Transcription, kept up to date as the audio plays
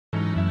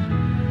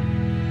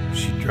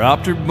She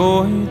dropped her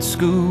boy at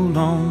school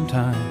on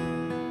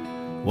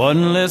time,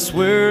 one less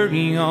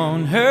worry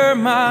on her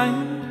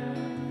mind.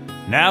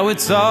 Now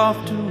it's off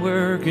to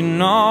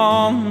working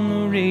on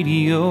the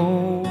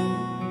radio.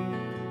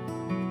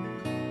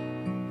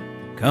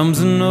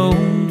 Comes an old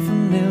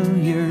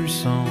familiar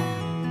song,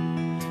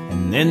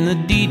 and then the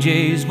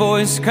DJ's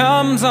voice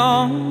comes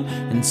on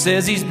and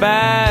says he's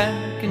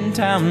back in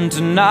town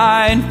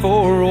tonight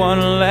for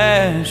one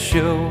last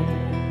show.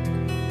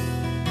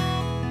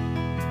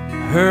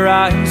 Her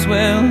eyes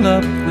well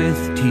up with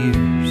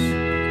tears.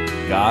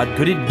 God,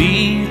 could it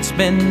be it's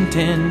been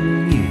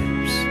 10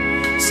 years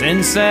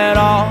since that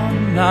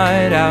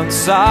all-night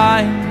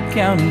outside the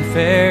county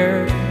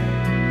fair,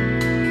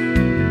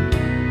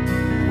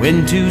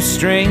 when two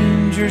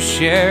strangers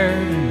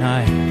shared a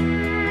night,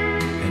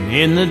 and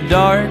in the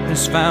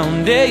darkness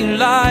found a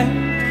light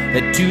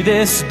that to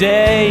this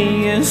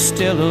day is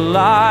still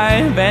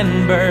alive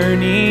and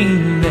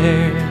burning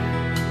there.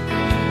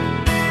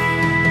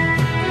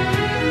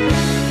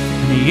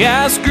 He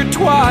asked her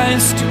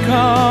twice to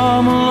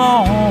come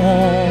along.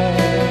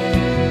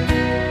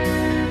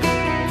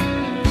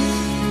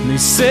 They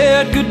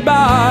said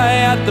goodbye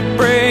at the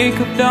break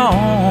of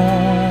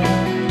dawn,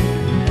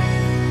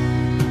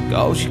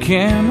 'cause you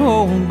can't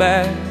hold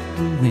back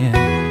the wind.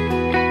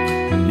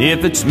 And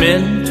if it's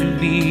meant to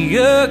be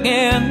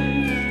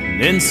again,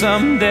 then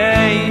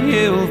someday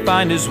he'll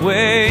find his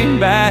way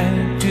back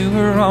to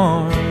her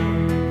arms.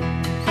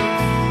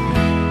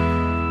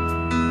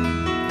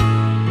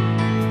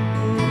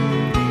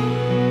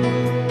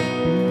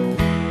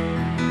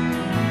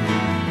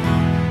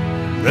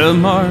 The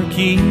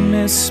Marquis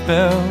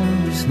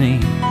misspelled his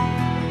name.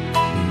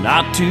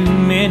 Not too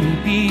many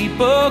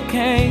people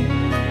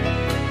came,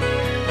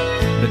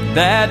 but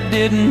that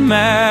didn't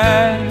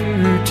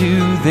matter to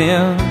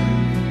them.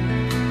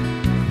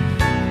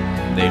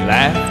 They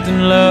laughed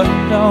and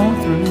loved all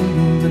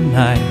through the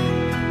night,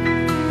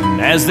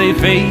 and as they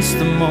faced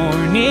the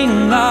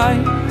morning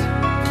light,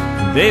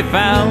 they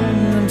found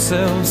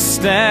themselves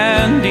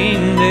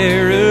standing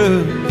there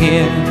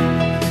again.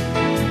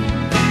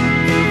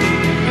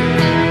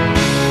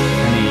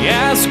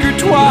 Ask her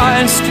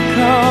twice to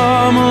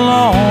come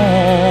along.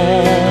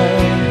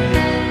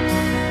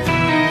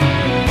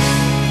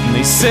 And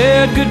they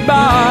said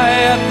goodbye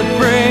at the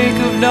break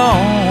of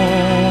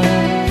dawn.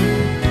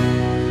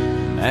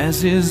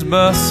 As his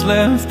bus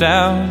left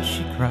out,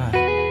 she cried,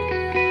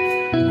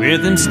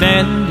 with him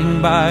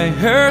standing by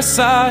her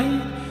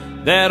side.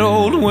 That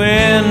old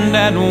wind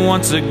had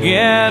once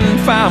again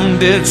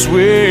found its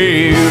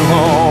way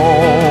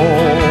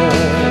home.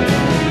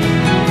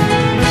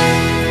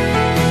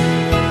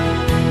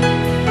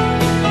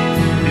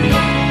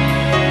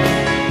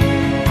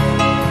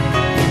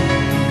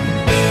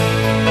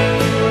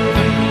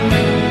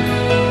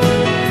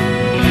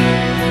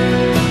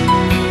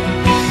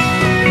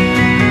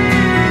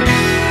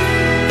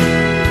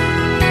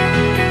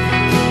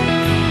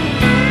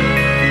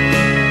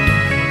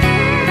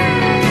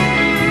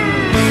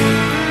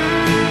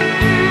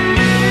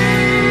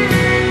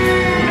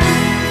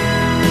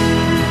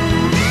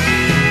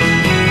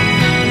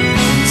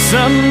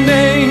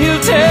 Someday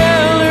he'll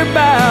tell her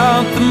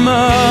about the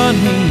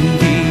money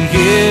he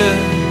hid,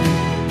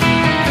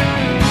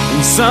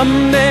 and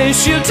someday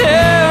she'll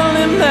tell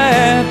him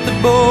that the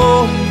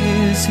boy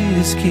is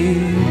his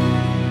kid.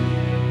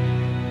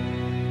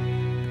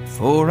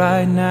 For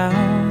right now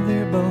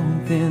they're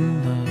both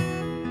in love.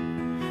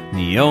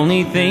 The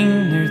only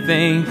thing they're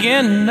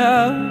thinking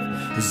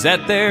of is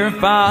that they're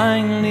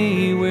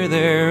finally where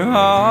their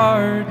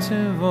hearts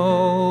have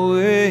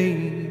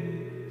always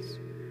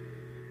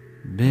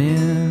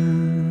been.